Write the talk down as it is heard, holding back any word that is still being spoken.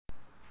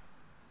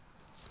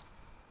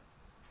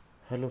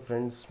Hello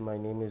friends, my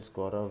name is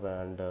Gaurav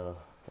and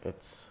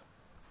it's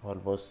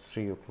almost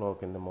 3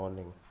 o'clock in the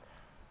morning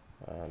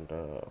and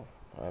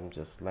I'm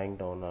just lying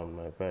down on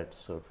my bed.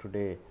 So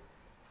today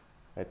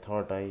I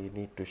thought I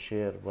need to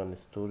share one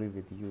story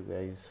with you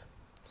guys.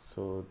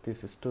 So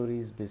this story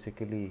is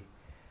basically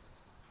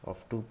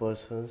of two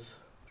persons,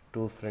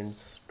 two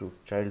friends, two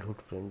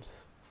childhood friends.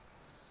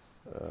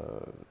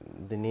 Uh,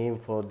 the name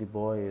for the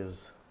boy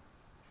is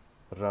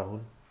Rahul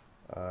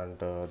and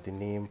the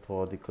name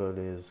for the girl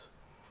is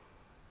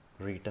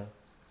Rita.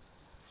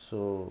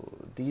 So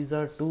these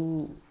are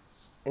two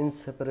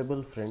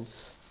inseparable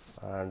friends,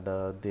 and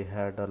they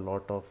had a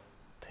lot of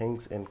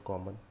things in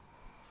common.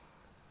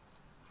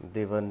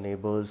 They were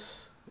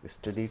neighbors,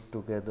 studied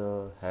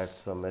together, had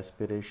some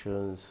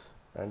aspirations,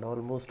 and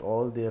almost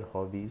all their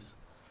hobbies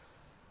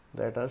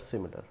that are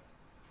similar.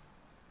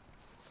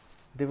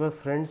 They were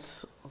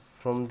friends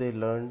from they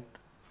learned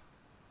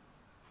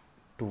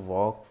to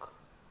walk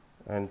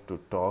and to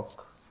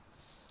talk,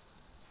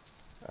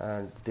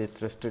 and they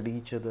trusted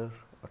each other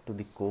to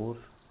the core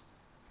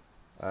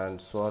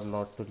and swore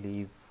not to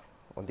leave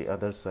on the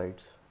other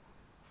sides.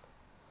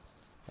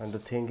 And the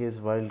thing is,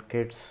 while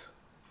kids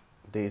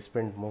they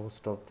spend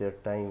most of their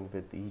time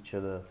with each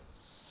other,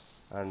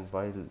 and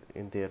while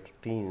in their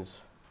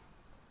teens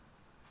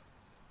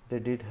they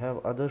did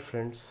have other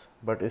friends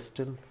but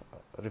still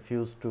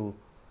refused to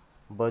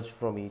budge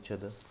from each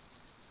other.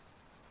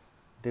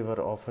 They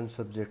were often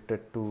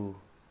subjected to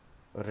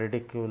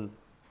ridicule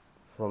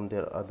from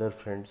their other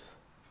friends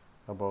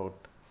about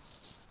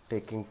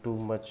taking too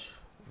much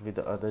with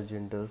the other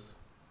genders,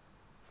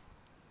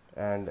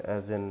 and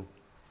as in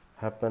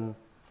happen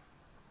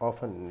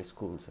often in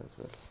schools as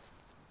well.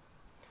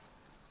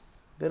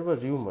 There were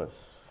rumors.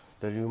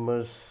 The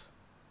rumors,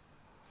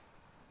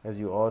 as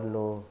you all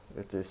know,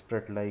 it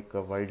spread like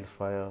a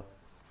wildfire,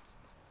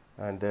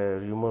 and the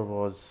rumor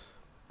was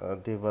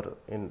they were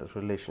in a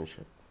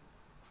relationship,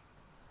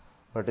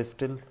 but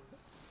still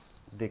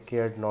they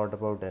cared not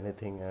about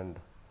anything, and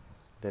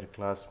their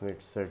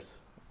classmates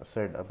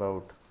said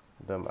about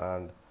them,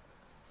 and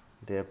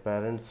their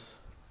parents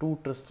too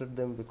trusted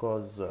them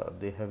because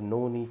they have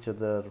known each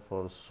other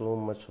for so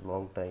much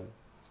long time.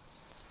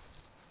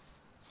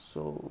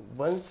 So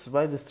once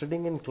while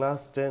studying in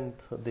class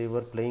 10th, they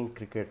were playing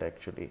cricket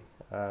actually,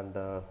 and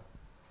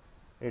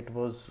it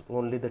was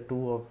only the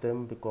two of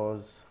them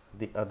because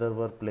the other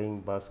were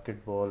playing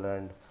basketball,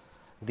 and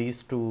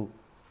these two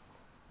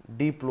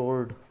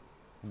deplored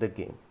the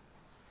game.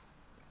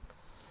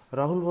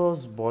 Rahul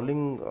was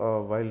bowling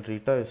while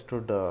Rita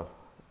stood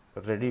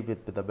ready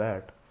with the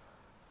bat.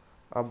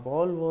 A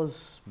ball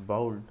was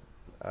bowled,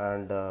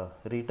 and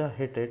Rita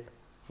hit it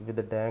with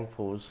a dang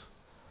force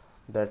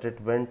that it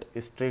went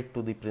straight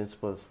to the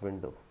principal's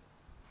window,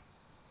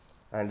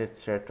 and it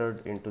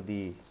shattered into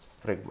the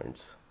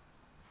fragments.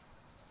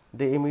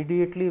 They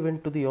immediately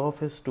went to the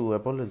office to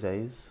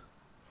apologize,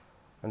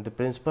 and the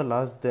principal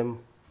asked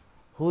them,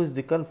 "Who is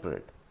the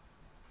culprit?"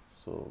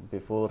 So,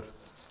 before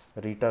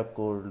Rita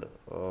could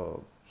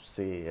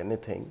say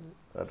anything,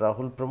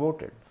 Rahul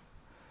promoted.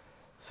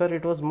 Sir,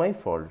 it was my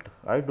fault.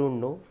 I don't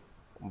know.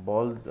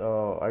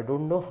 I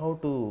don't know how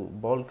to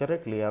ball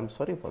correctly. I'm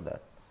sorry for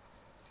that.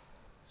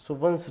 So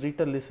once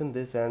Rita listened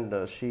this, and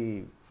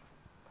she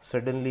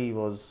suddenly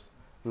was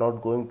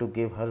not going to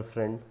give her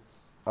friend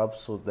up,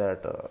 so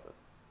that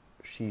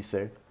she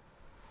said,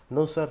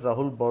 "No, sir,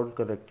 Rahul bowled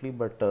correctly,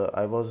 but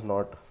I was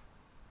not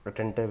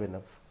attentive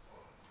enough."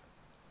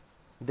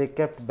 They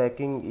kept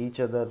backing each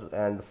other,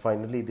 and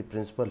finally, the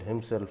principal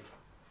himself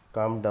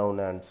calmed down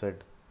and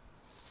said,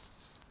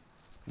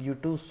 "You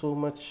two so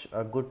much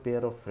a good pair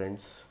of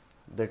friends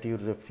that you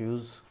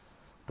refuse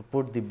to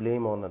put the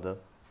blame on other.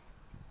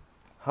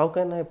 How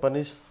can I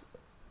punish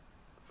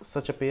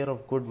such a pair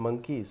of good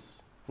monkeys?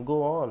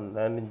 Go on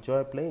and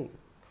enjoy playing."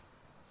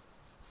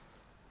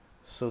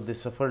 So they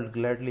shuffled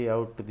gladly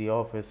out to the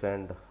office,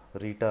 and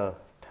Rita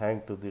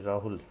thanked to the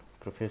Rahul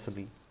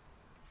profusely.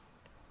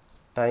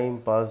 Time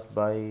passed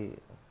by,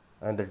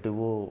 and the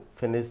duo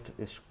finished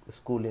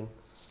schooling.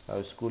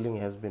 Schooling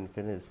has been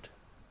finished.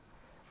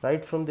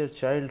 Right from their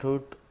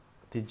childhood,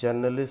 the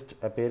journalists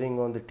appearing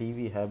on the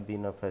TV have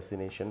been a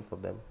fascination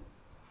for them.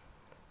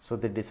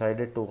 So they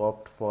decided to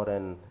opt for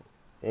an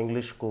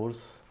English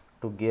course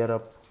to gear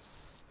up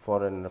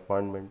for an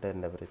appointment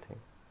and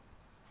everything.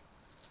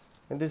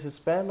 In this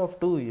span of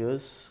 2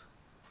 years,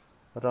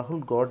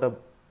 Rahul got a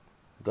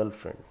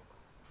girlfriend,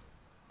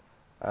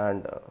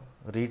 and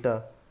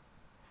Rita,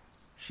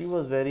 she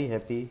was very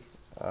happy,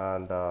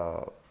 and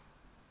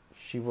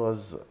she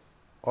was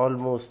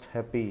almost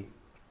happy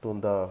to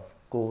the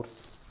core,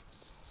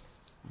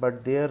 but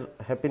their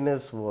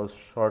happiness was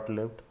short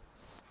lived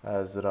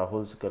as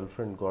Rahul's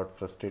girlfriend got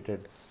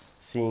frustrated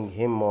seeing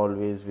him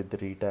always with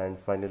Rita,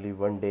 and finally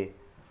one day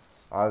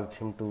asked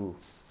him to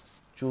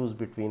choose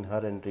between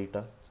her and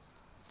Rita.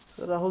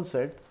 So Rahul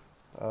said,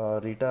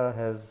 "Rita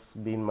has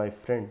been my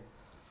friend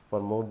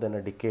for more than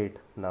a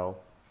decade now,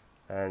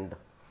 and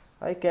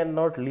I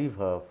cannot leave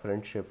her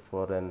friendship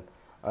for an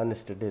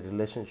unsteady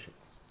relationship."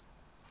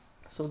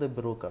 So they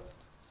broke up.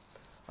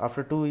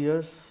 After 2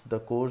 years, the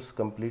course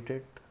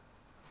completed,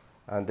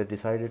 and they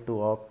decided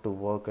to opt to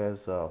work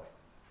as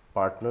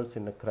partners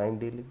in the crime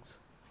dealings.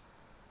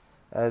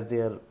 As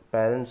their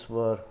parents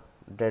were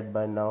dead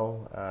by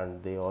now,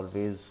 and they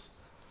always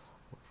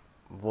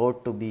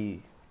vowed to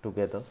be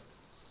together,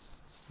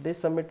 they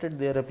submitted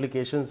their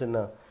applications in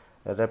a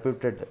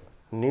reputed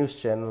news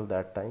channel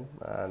that time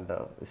and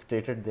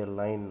stated their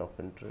line of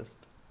interest.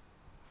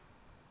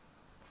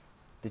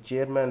 The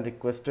chairman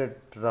requested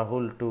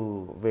Rahul to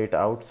wait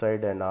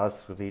outside and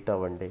ask Rita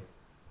one day.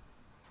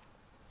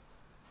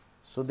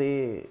 So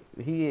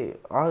he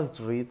asked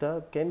Rita,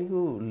 "Can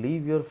you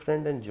leave your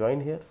friend and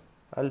join here?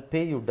 I'll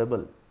pay you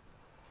double."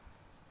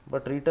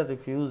 But Rita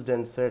refused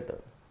and said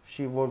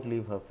she won't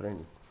leave her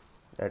friend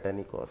at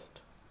any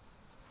cost.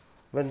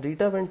 When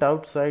Rita went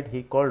outside,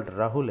 he called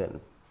Rahul in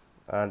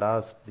and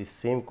asked the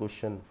same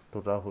question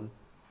to Rahul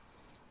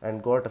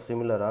and got a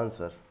similar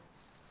answer.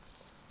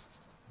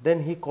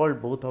 Then he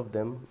called both of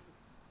them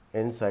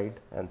inside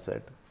and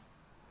said,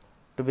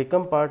 "To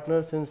become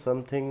partners in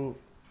something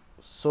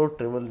so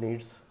trivial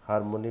needs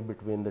harmony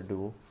between the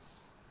duo,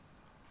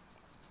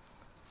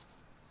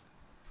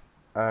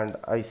 and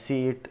I see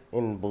it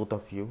in both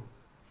of you,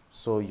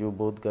 so you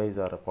both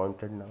guys are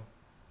appointed now."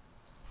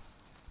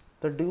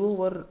 The duo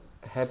were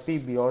happy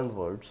beyond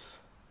words.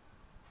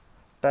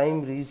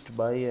 Time reached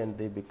by and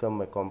they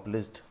become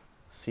accomplished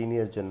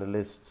senior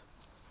journalists.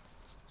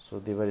 So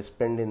they were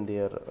spending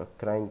their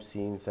crime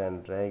scenes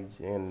and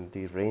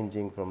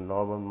ranging from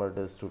normal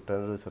murders to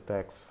terrorist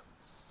attacks.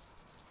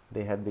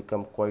 They had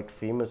become quite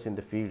famous in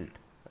the field,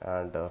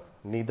 and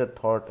neither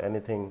thought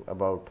anything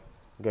about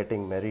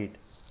getting married.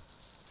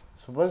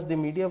 So once the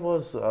media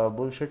was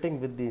bullshitting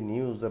with the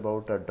news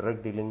about a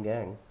drug dealing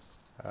gang,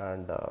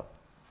 and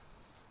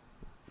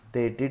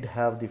they did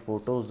have the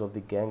photos of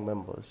the gang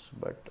members,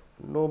 but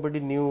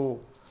nobody knew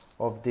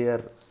of their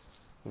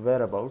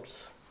whereabouts.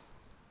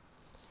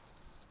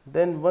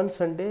 Then one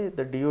Sunday,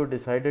 the duo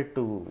decided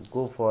to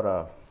go for a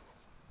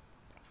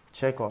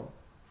check on.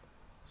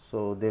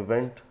 So they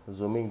went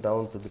zooming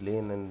down to the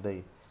lane in the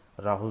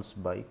Rahul's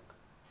bike.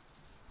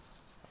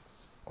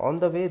 On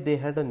the way, they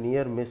had a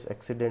near miss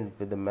accident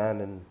with a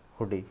man in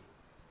hoodie.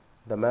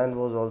 The man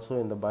was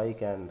also in the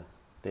bike, and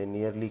they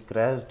nearly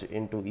crashed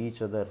into each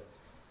other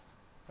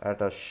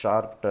at a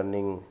sharp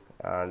turning,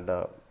 and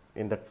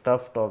in the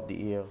tuft of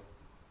the ear,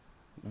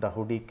 the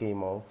hoodie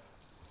came off.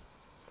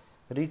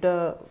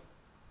 Rita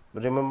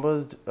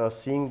remembers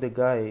seeing the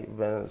guy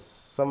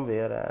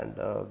somewhere, and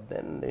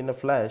then in a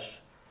flash,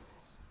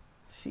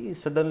 she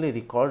suddenly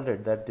recalled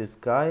it that this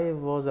guy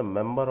was a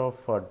member of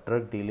a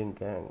drug dealing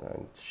gang,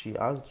 and she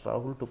asked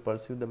Rahul to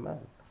pursue the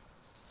man.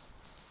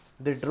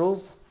 They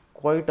drove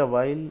quite a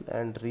while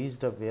and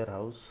reached a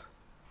warehouse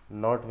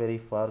not very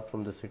far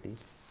from the city.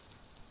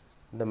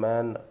 The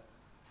man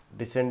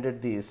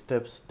descended the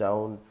steps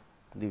down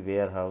the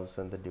warehouse,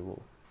 and the duo,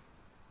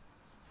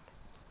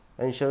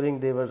 ensuring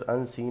they were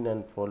unseen,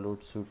 and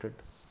followed suited.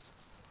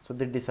 So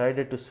they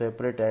decided to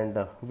separate and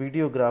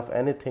videograph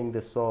anything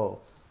they saw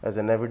as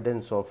an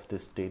evidence of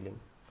this stealing.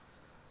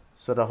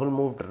 So Rahul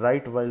moved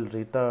right while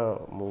Rita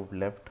moved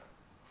left.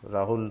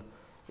 Rahul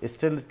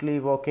stealthily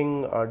walking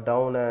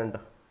down, and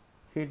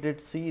he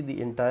did see the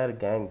entire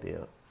gang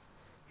there.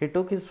 He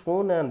took his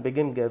phone and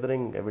began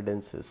gathering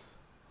evidences.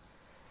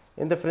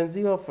 In the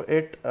frenzy of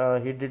it,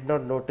 he did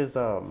not notice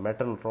a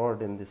metal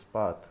rod in this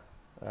path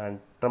and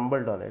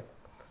tumbled on it.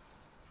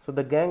 So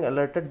the gang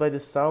alerted by the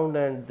sound,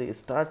 and they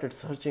started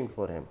searching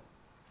for him.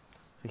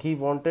 So he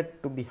wanted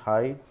to be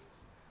hide,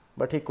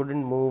 but he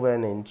couldn't move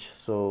an inch.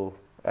 So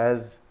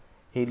as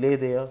he lay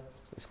there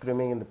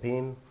screaming in the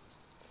pain,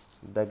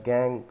 the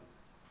gang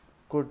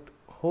could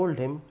hold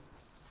him.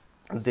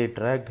 They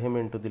dragged him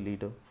into the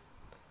leader.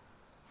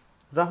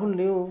 Rahul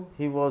knew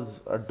he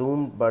was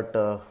doomed, but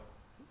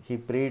he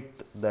prayed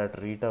that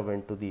Rita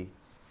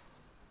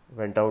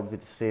went out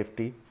with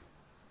safety.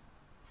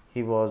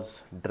 He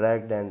was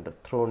dragged and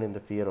thrown in the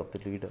fear of the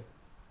leader.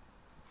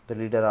 The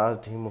leader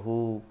asked him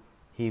who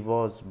he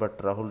was, but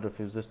Rahul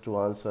refuses to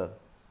answer,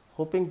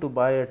 hoping to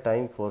buy a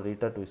time for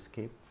Rita to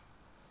escape.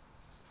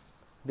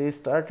 They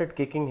started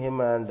kicking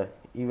him and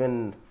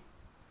even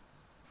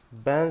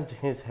banged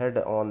his head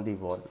on the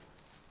wall.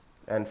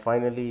 And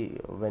finally,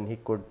 when he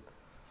could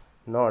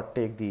not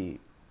take the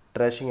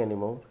trashing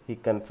anymore, he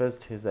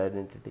confessed his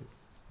identity.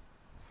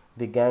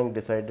 The gang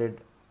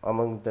decided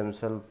among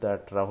themselves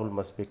that Rahul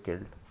must be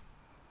killed.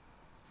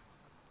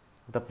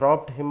 They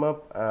propped him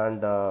up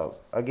and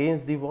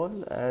against the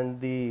wall, and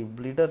the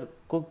bleeder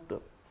cooked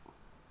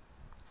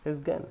his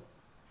gun.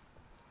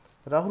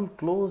 Rahul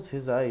closed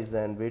his eyes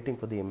and waiting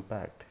for the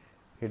impact.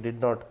 He did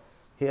not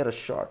hear a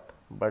shot,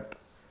 but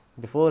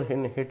before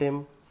it hit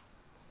him,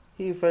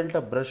 he felt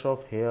a brush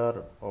of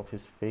hair off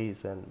his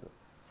face and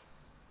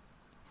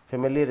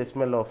familiar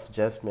smell of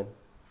jasmine.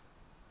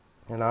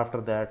 And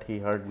after that, he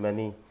heard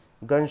many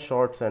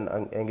gunshots and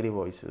angry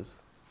voices.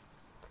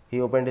 He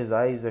opened his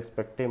eyes,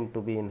 expecting him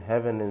to be in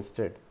heaven.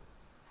 Instead,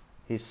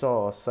 he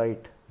saw a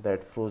sight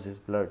that froze his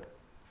blood.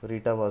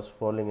 Rita was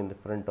falling in the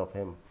front of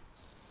him,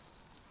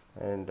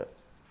 and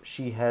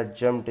she had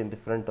jumped in the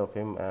front of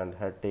him and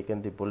had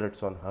taken the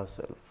bullets on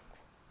herself,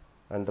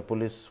 and the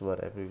police were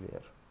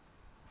everywhere.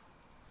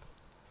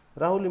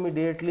 Rahul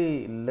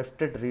immediately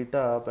lifted Rita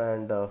up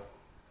and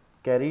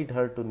carried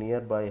her to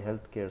nearby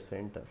healthcare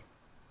center.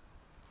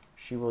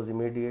 She was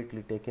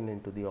immediately taken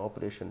into the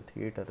operation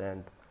theater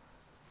and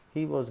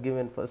he was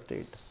given first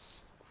aid.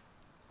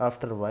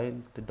 After a while,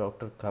 the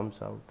doctor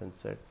comes out and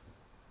said,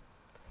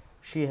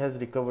 she has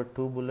recovered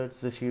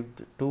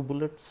received two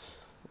bullets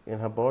in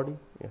her body.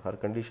 Her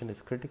condition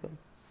is critical.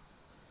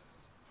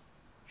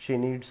 She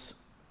needs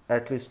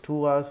at least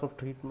 2 hours of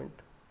treatment.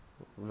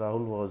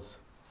 Rahul was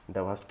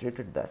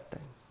devastated that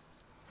time.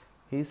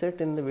 He sat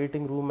in the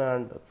waiting room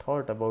and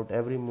thought about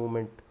every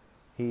moment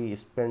he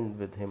spent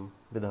with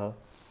her.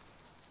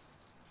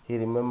 He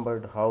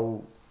remembered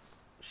how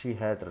she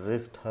had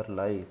risked her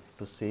life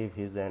to save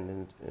his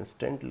and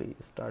instantly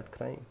started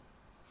crying.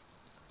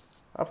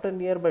 After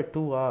nearby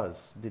 2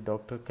 hours, the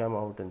doctor came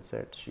out and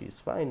said, she is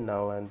fine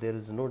now and there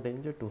is no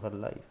danger to her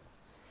life.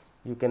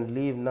 You can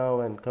leave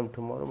now and come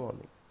tomorrow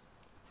morning.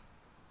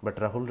 But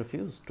Rahul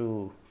refused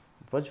to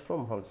budge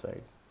from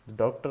outside. The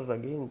doctor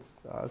again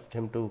asked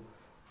him to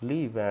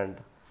leave and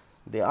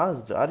they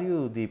asked, are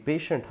you the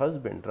patient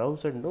husband? Rahul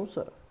said, no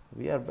sir,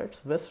 we are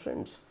best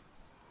friends.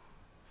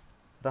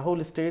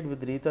 Rahul stayed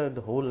with Rita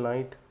the whole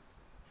night.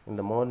 In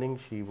the morning,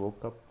 she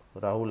woke up.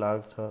 Rahul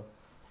asked her,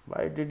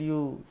 why did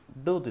you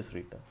do this,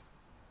 Rita?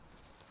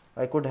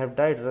 I could have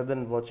died rather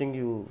than watching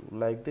you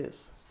like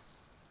this.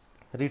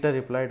 Rita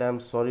replied, I am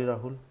sorry,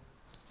 Rahul.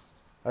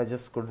 I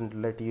just couldn't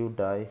let you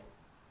die.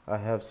 I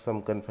have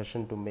some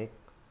confession to make.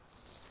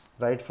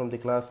 Right from the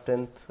class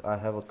 10th, I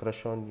have a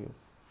crush on you.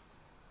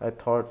 I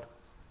thought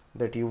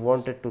that you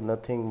wanted to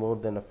nothing more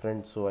than a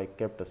friend, so I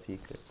kept a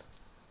secret.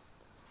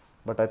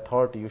 But I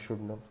thought you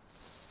should know.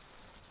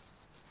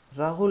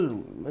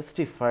 Rahul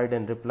mystified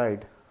and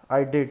replied,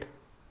 I did.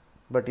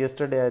 But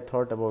yesterday I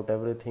thought about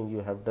everything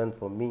you have done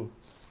for me,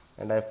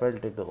 and I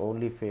felt it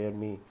only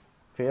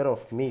fair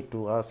of me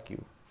to ask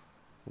you,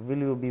 will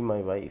you be my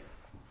wife?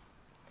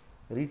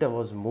 Rita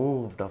was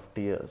moved of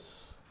tears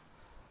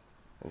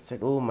and said,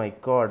 oh my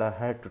God, I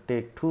had to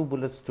take 2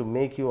 bullets to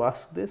make you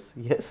ask this?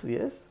 Yes,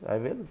 I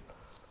will.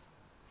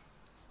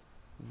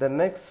 The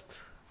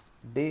next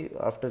day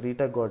after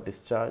Rita got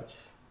discharged,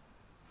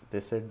 they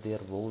said there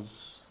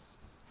was,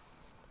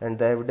 and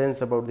the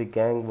evidence about the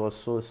gang was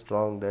so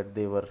strong that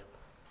they were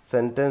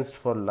sentenced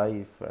for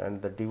life,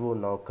 and the Devo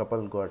now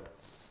couple got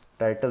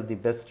titled the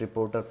best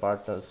reporter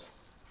partners,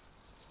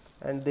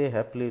 and they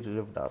happily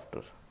lived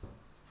after.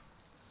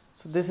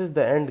 So this is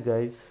the end,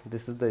 guys.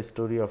 This is the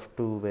story of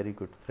two very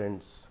good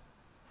friends,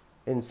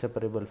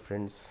 inseparable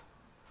friends,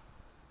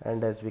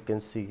 and as we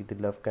can see, the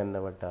love can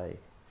never die.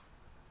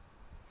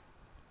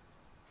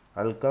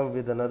 I'll come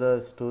with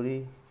another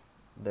story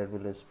that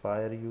will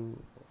inspire you,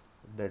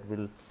 that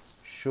will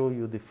show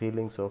you the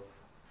feelings of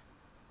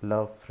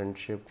love,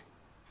 friendship,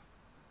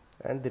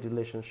 and the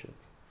relationship.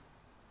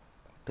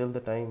 Till the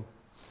time,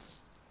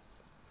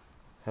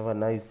 have a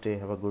nice day,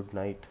 have a good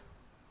night,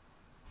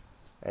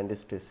 and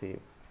stay safe.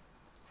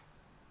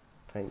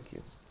 Thank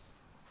you.